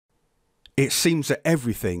It seems that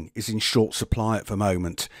everything is in short supply at the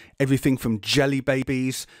moment. Everything from jelly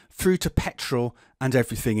babies through to petrol and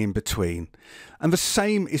everything in between. And the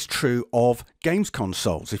same is true of games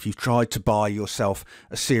consoles. If you've tried to buy yourself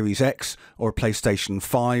a Series X or a PlayStation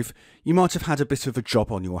 5, you might have had a bit of a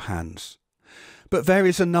job on your hands. But there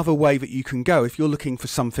is another way that you can go if you're looking for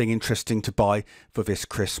something interesting to buy for this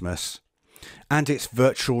Christmas. And it's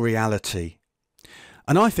virtual reality.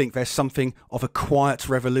 And I think there's something of a quiet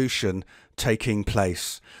revolution taking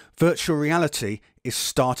place. Virtual reality is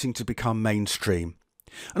starting to become mainstream.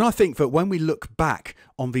 And I think that when we look back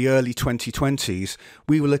on the early 2020s,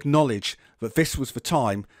 we will acknowledge that this was the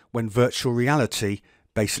time when virtual reality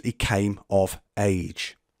basically came of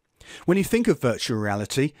age. When you think of virtual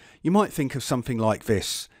reality, you might think of something like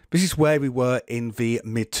this. This is where we were in the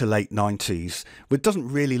mid to late 90s. It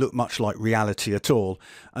doesn't really look much like reality at all.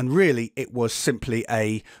 And really, it was simply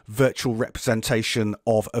a virtual representation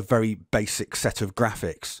of a very basic set of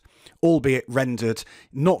graphics, albeit rendered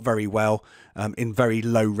not very well in very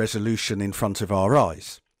low resolution in front of our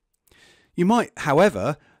eyes. You might,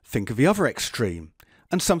 however, think of the other extreme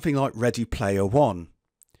and something like Ready Player One.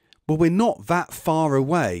 Well, we're not that far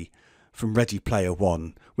away from Ready Player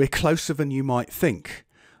One. We're closer than you might think.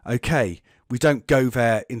 Okay, we don't go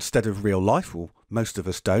there instead of real life, well, most of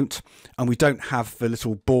us don't, and we don't have the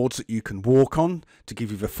little boards that you can walk on to give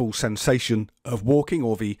you the full sensation of walking,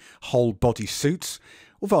 or the whole body suits,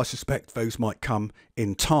 although I suspect those might come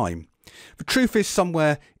in time. The truth is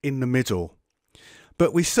somewhere in the middle.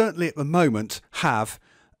 But we certainly at the moment have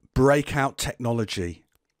breakout technology.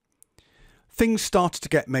 Things started to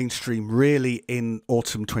get mainstream really in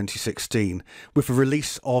autumn 2016 with the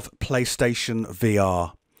release of PlayStation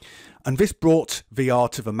VR. And this brought VR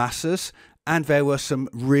to the masses, and there were some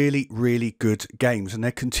really, really good games, and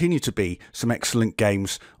there continue to be some excellent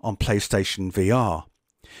games on PlayStation VR.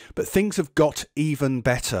 But things have got even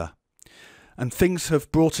better, and things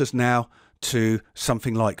have brought us now to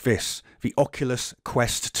something like this, the Oculus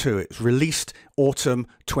Quest 2. It was released autumn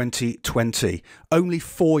 2020, only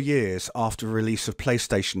 4 years after the release of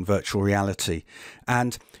PlayStation Virtual Reality,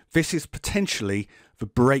 and this is potentially the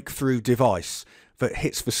breakthrough device that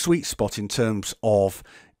hits the sweet spot in terms of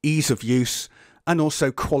ease of use and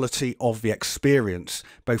also quality of the experience,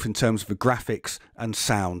 both in terms of the graphics and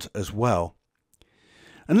sound as well.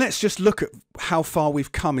 And let's just look at how far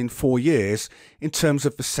we've come in 4 years in terms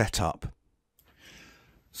of the setup.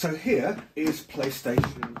 So here is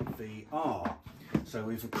PlayStation VR. So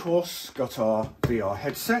we've of course got our VR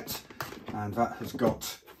headset, and that has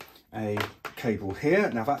got a cable here.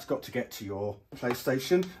 Now that's got to get to your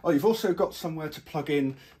PlayStation. Oh, you've also got somewhere to plug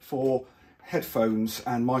in for headphones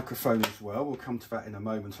and microphone as well. We'll come to that in a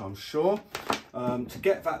moment, I'm sure. To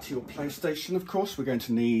get that to your PlayStation, of course, we're going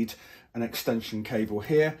to need an extension cable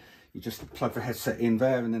here. You just plug the headset in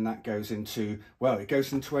there, and then that goes into, well, it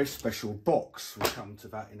goes into a special box. We'll come to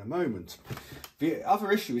that in a moment. The other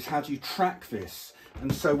issue is, how do you track this?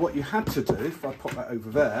 And so what you had to do, if I pop that over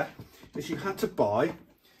there, is you had to buy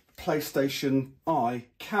PlayStation Eye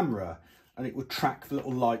camera, and it would track the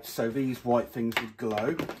little lights, so these white things would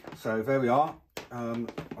glow. So there we are. I'm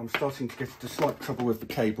starting to get into slight trouble with the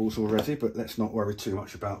cables already, but let's not worry too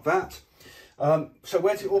much about that. So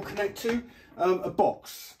where does it all connect to? A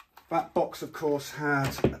box. That box of course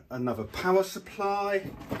had another power supply.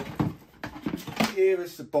 Here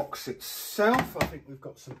is the box itself. I think we've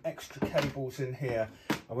got some extra cables in here.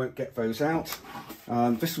 I won't get those out.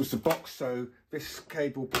 This was the box, so this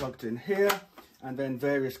cable plugged in here, and then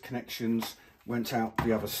various connections went out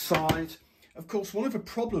the other side. Of course, one of the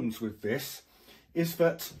problems with this is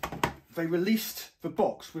that they released the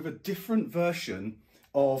box with a different version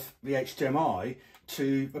of the HDMI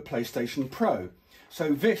to the PlayStation Pro.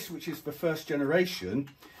 So this, which is the first generation,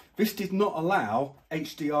 this did not allow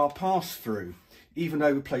HDR pass-through, even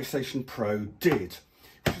though the PlayStation Pro did,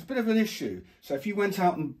 which is a bit of an issue. So if you went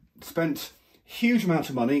out and spent huge amount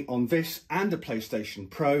of money on this and a PlayStation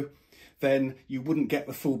Pro, then you wouldn't get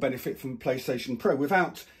the full benefit from the PlayStation Pro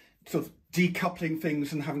without sort of decoupling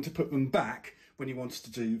things and having to put them back when you wanted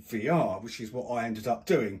to do VR, which is what I ended up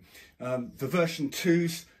doing. The version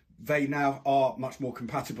 2s, they now are much more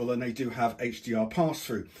compatible, and they do have HDR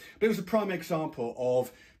pass-through. But it was a prime example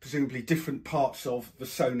of presumably different parts of the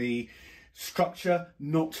Sony structure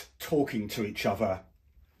not talking to each other.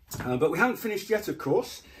 But we haven't finished yet, of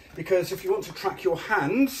course, because if you want to track your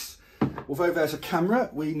hands, although there's a camera,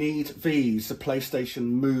 we need these, the PlayStation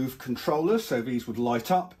Move controllers, so these would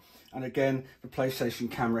light up. And again, the PlayStation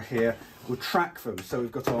camera here will track them. So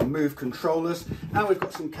we've got our Move controllers, and we've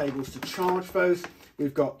got some cables to charge those.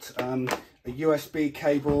 We've got a USB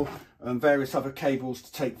cable and various other cables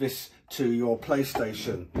to take this to your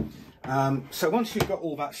PlayStation. So once you've got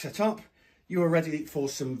all that set up, you are ready for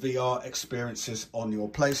some VR experiences on your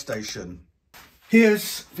PlayStation.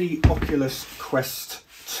 Here's the Oculus Quest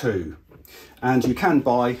 2, and you can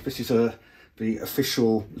buy, this is the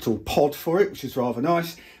official little pod for it, which is rather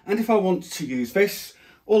nice. And if I want to use this,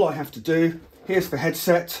 all I have to do, here's the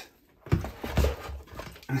headset,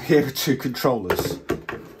 and here are two controllers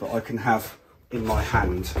that I can have in my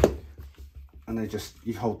hand. And they just,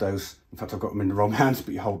 you hold those, in fact I've got them in the wrong hands,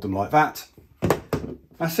 but you hold them like that.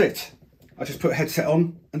 That's it. I just put a headset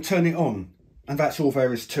on and turn it on, and that's all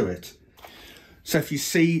there is to it. So if you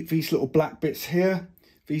see these little black bits here,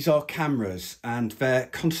 these are cameras, and they're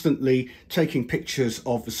constantly taking pictures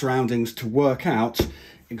of the surroundings to work out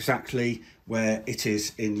exactly where it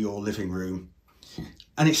is in your living room.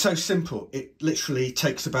 And it's so simple, it literally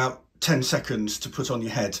takes about 10 seconds to put on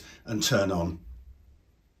your head and turn on.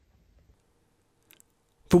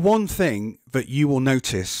 The one thing that you will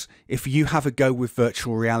notice if you have a go with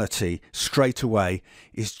virtual reality straight away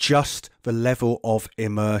is just the level of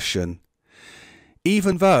immersion.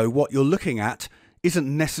 Even though what you're looking at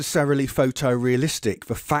isn't necessarily photorealistic,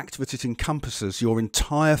 the fact that it encompasses your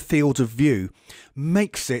entire field of view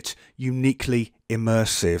makes it uniquely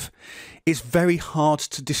immersive. It's very hard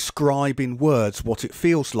to describe in words what it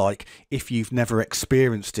feels like if you've never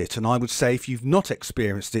experienced it, and I would say if you've not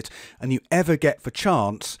experienced it and you ever get the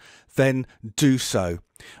chance, then do so.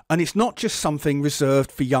 And it's not just something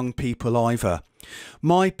reserved for young people either.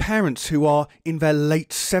 My parents, who are in their late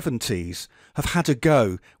 70s, have had a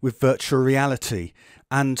go with virtual reality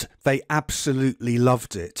and they absolutely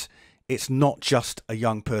loved it. It's not just a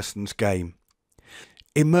young person's game.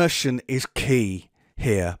 Immersion is key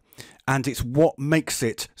here, and it's what makes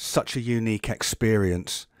it such a unique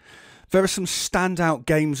experience. There are some standout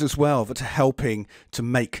games as well that are helping to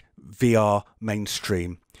make VR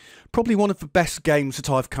mainstream. Probably one of the best games that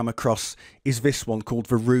I've come across is this one called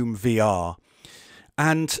The Room VR.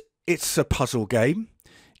 And it's a puzzle game.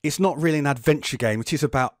 It's not really an adventure game, it is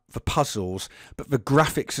about the puzzles, but the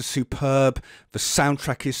graphics are superb, the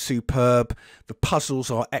soundtrack is superb, the puzzles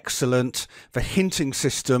are excellent, the hinting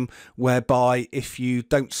system whereby if you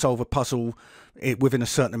don't solve a puzzle within a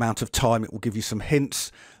certain amount of time it will give you some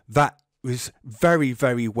hints, that is very,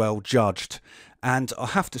 very well judged. And I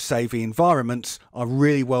have to say the environments are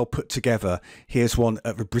really well put together. Here's one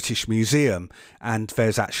at the British Museum, and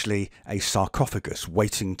there's actually a sarcophagus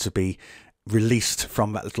waiting to be released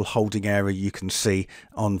from that little holding area you can see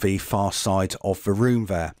on the far side of the room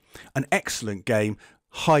there. An excellent game,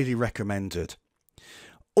 highly recommended.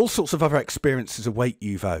 All sorts of other experiences await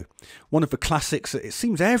you though. One of the classics that it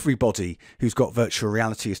seems everybody who's got virtual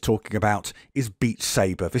reality is talking about is Beat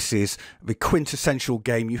Saber. This is the quintessential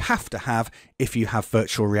game you have to have if you have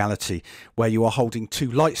virtual reality, where you are holding two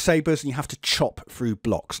lightsabers and you have to chop through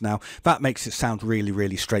blocks. Now that makes it sound really,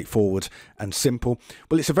 really straightforward and simple.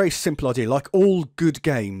 Well, it's a very simple idea. Like all good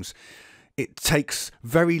games, it takes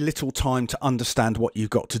very little time to understand what you've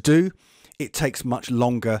got to do. It takes much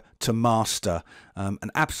longer to master.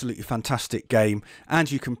 An absolutely fantastic game,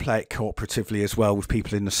 and you can play it cooperatively as well with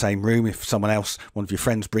people in the same room if someone else, one of your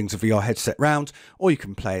friends, brings a VR headset round, or you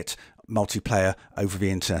can play it multiplayer over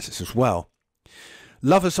the internet as well.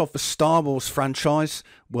 Lovers of the Star Wars franchise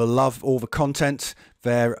will love all the content.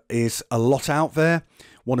 There is a lot out there.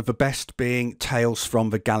 One of the best being Tales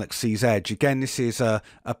from the Galaxy's Edge. Again, this is a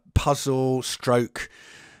puzzle stroke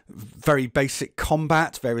very basic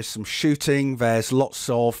combat. There is some shooting, there's lots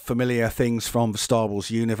of familiar things from the Star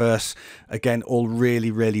Wars universe, again all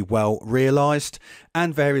really, really well realised,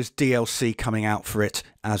 and there is DLC coming out for it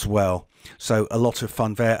as well, so a lot of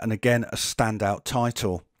fun there, and again a standout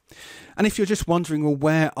title. And if you're just wondering, well,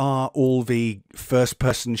 where are all the first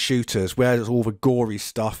person shooters, where's all the gory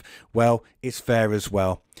stuff, well, it's there as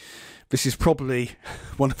well. This is probably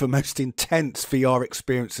one of the most intense VR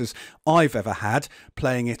experiences I've ever had,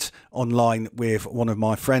 playing it online with one of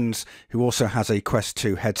my friends who also has a Quest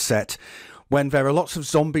 2 headset. When there are lots of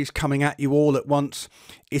zombies coming at you all at once,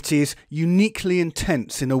 it is uniquely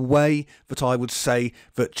intense in a way that I would say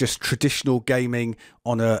that just traditional gaming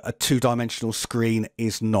on a two-dimensional screen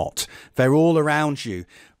is not. They're all around you.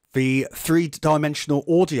 The three-dimensional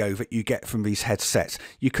audio that you get from these headsets,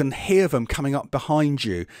 you can hear them coming up behind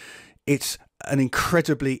you. It's an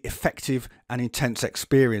incredibly effective and intense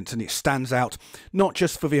experience, and it stands out not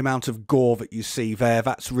just for the amount of gore that you see there,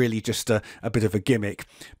 that's really just a bit of a gimmick,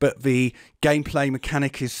 but the gameplay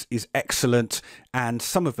mechanic is excellent, and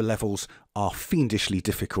some of the levels are fiendishly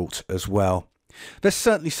difficult as well. There's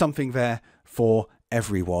certainly something there for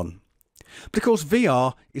everyone. But of course,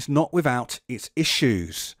 VR is not without its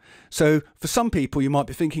issues. So for some people, you might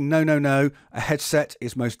be thinking, no, a headset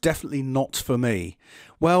is most definitely not for me.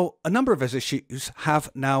 Well, a number of those issues have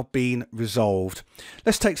now been resolved.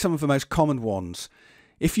 Let's take some of the most common ones.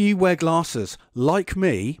 If you wear glasses, like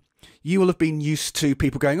me, you will have been used to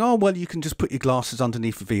people going, oh, well, you can just put your glasses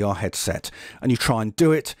underneath a VR headset, and you try and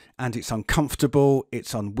do it, and it's uncomfortable,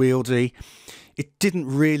 it's unwieldy. It didn't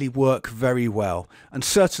really work very well. And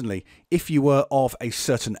certainly, if you were of a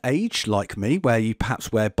certain age, like me, where you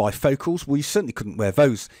perhaps wear bifocals, well, you certainly couldn't wear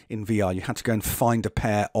those in VR. You had to go and find a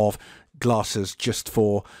pair of glasses just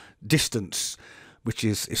for distance, which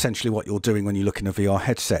is essentially what you're doing when you look in a VR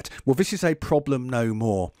headset. Well, this is a problem no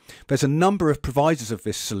more. There's a number of providers of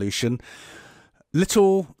this solution.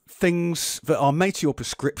 Little things that are made to your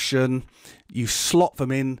prescription. You slot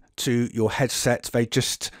them in to your headset. They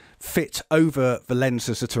just fit over the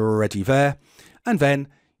lenses that are already there. And then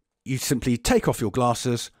you simply take off your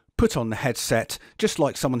glasses, put on the headset, just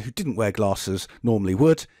like someone who didn't wear glasses normally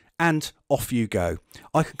would, and off you go.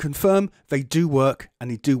 I can confirm they do work,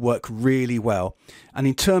 and they do work really well. And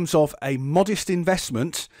in terms of a modest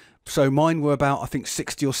investment, so mine were about, I think,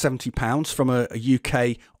 £60 or £70 from a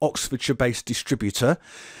UK Oxfordshire-based distributor.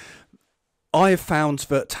 I have found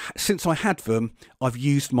that since I had them, I've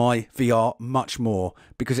used my VR much more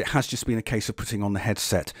because it has just been a case of putting on the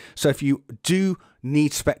headset. So if you do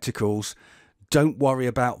need spectacles, don't worry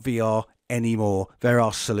about VR anymore. There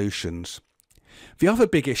are solutions. The other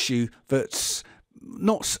big issue that's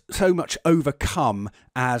not so much overcome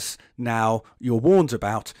as now you're warned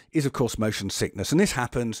about is, of course, motion sickness. And this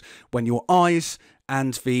happens when your eyes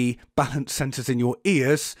and the balance centers in your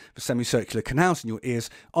ears, the semicircular canals in your ears,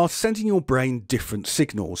 are sending your brain different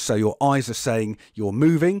signals. So your eyes are saying you're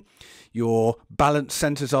moving, your balance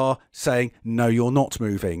centers are saying no, you're not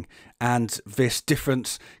moving. And this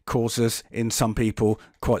difference causes, in some people,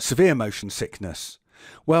 quite severe motion sickness.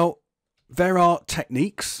 Well, there are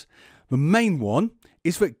techniques. The main one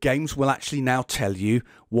is that games will actually now tell you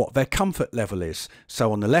what their comfort level is.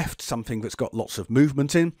 So on the left, something that's got lots of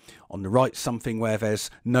movement in. On the right, something where there's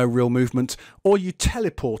no real movement. Or you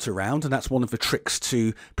teleport around, and that's one of the tricks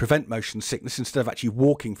to prevent motion sickness. Instead of actually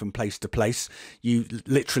walking from place to place, you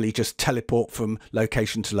literally just teleport from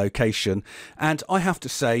location to location. And I have to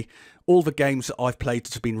say, all the games that I've played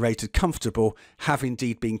that have been rated comfortable have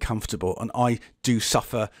indeed been comfortable. And I do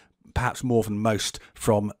suffer perhaps more than most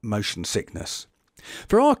from motion sickness.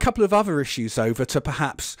 There are a couple of other issues, though, that are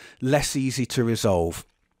perhaps less easy to resolve.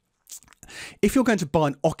 If you're going to buy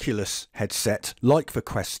an Oculus headset like the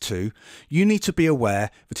Quest 2, you need to be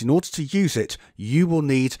aware that in order to use it, you will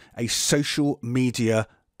need a social media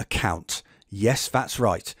account. Yes, that's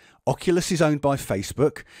right. Oculus is owned by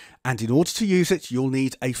Facebook, and in order to use it, you'll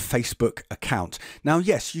need a Facebook account. Now,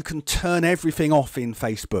 yes, you can turn everything off in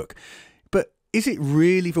Facebook, but is it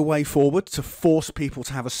really the way forward to force people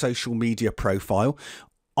to have a social media profile?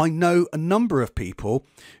 I know a number of people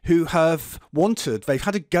who have they've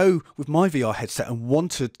had a go with my VR headset and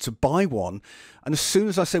wanted to buy one. And as soon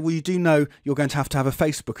as I said, well, you do know you're going to have a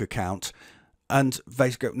Facebook account, and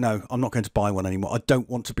they go, no, I'm not going to buy one anymore. I don't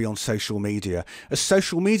want to be on social media. As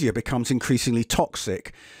social media becomes increasingly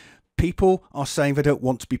toxic, people are saying they don't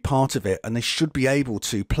want to be part of it, and they should be able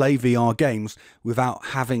to play VR games without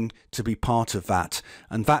having to be part of that.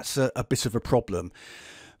 And that's a bit of a problem.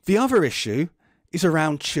 The other issue is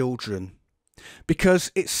around children,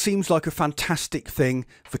 because it seems like a fantastic thing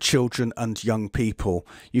for children and young people.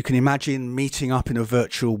 You can imagine meeting up in a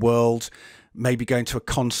virtual world, maybe going to a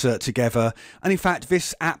concert together. And in fact,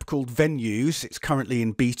 this app called Venues, it's currently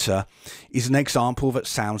in beta, is an example that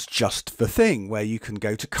sounds just the thing, where you can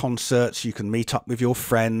go to concerts, you can meet up with your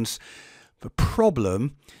friends. The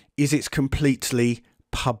problem is it's completely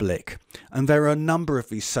public, and there are a number of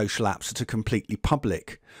these social apps that are completely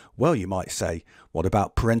public. Well, you might say, what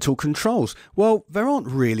about parental controls? Well, there aren't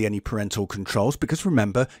really any parental controls, because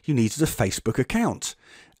remember, you needed a Facebook account,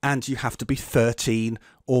 and you have to be 13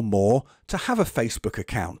 or more to have a Facebook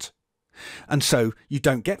account. And so you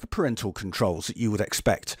don't get the parental controls that you would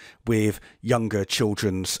expect with younger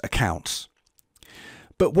children's accounts.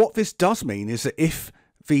 But what this does mean is that if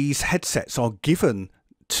these headsets are given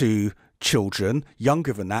to children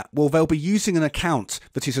younger than that, well, they'll be using an account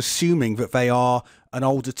that is assuming that they are an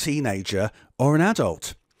older teenager or an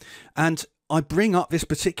adult. And I bring up this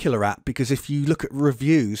particular app because if you look at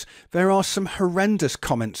reviews, there are some horrendous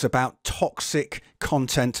comments about toxic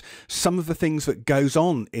content. Some of the things that goes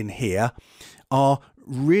on in here are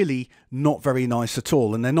really not very nice at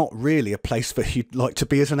all, and they're not really a place that you'd like to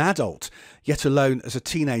be as an adult, yet alone as a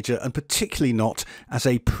teenager, and particularly not as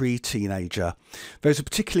a pre-teenager. There's a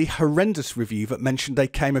particularly horrendous review that mentioned they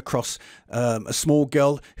came across a small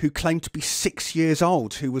girl who claimed to be 6 years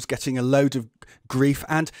old, who was getting a load of grief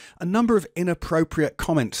and a number of inappropriate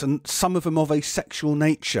comments, and some of them of a sexual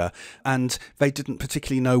nature, and they didn't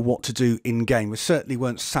particularly know what to do in game. They certainly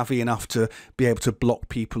weren't savvy enough to be able to block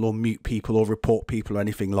people or mute people or report people or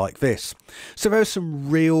anything like this. So there are some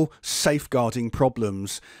real safeguarding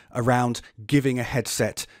problems around giving a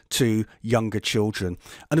headset to younger children.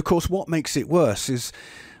 And of course, what makes it worse is,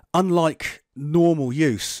 unlike normal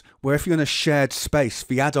use, where if you're in a shared space,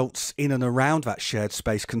 the adults in and around that shared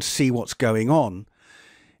space can see what's going on,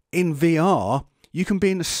 in VR, you can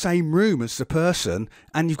be in the same room as the person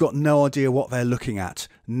and you've got no idea what they're looking at,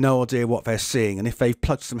 no idea what they're seeing. And if they've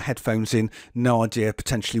plugged some headphones in, no idea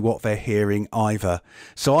potentially what they're hearing either.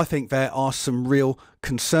 So I think there are some real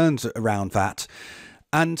concerns around that.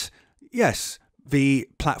 And yes, the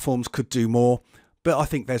platforms could do more. But I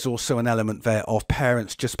think there's also an element there of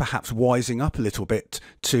parents just perhaps wising up a little bit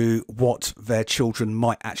to what their children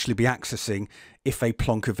might actually be accessing if they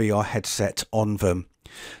plonk a VR headset on them.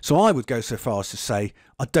 So I would go so far as to say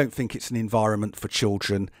I don't think it's an environment for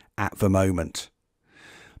children at the moment.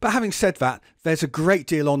 But having said that, there's a great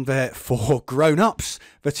deal on there for grown-ups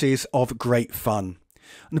that is of great fun.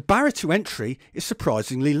 And the barrier to entry is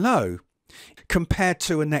surprisingly low compared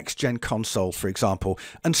to a next-gen console, for example,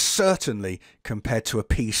 and certainly compared to a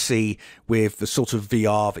PC with the sort of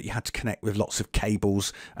VR that you had to connect with lots of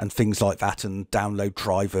cables and things like that, and download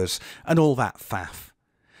drivers and all that faff.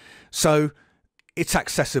 So it's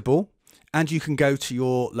accessible, and you can go to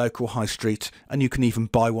your local high street and you can even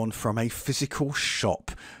buy one from a physical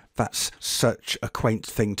shop. That's such a quaint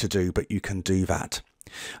thing to do, but you can do that.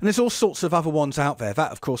 And there's all sorts of other ones out there.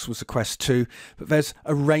 That, of course, was the Quest 2, but there's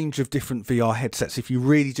a range of different VR headsets. If you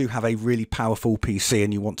really do have a really powerful PC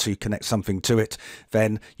and you want to connect something to it,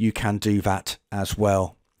 then you can do that as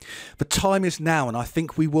well. The time is now, and I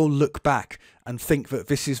think we will look back and think that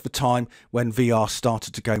this is the time when VR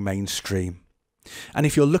started to go mainstream. And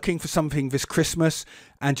if you're looking for something this Christmas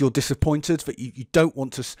and you're disappointed that you don't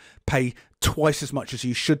want to pay twice as much as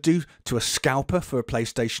you should do to a scalper for a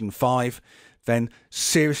PlayStation 5, then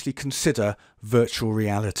seriously consider virtual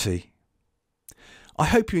reality. I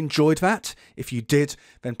hope you enjoyed that. If you did,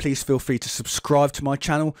 then please feel free to subscribe to my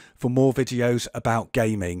channel for more videos about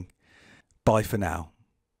gaming. Bye for now.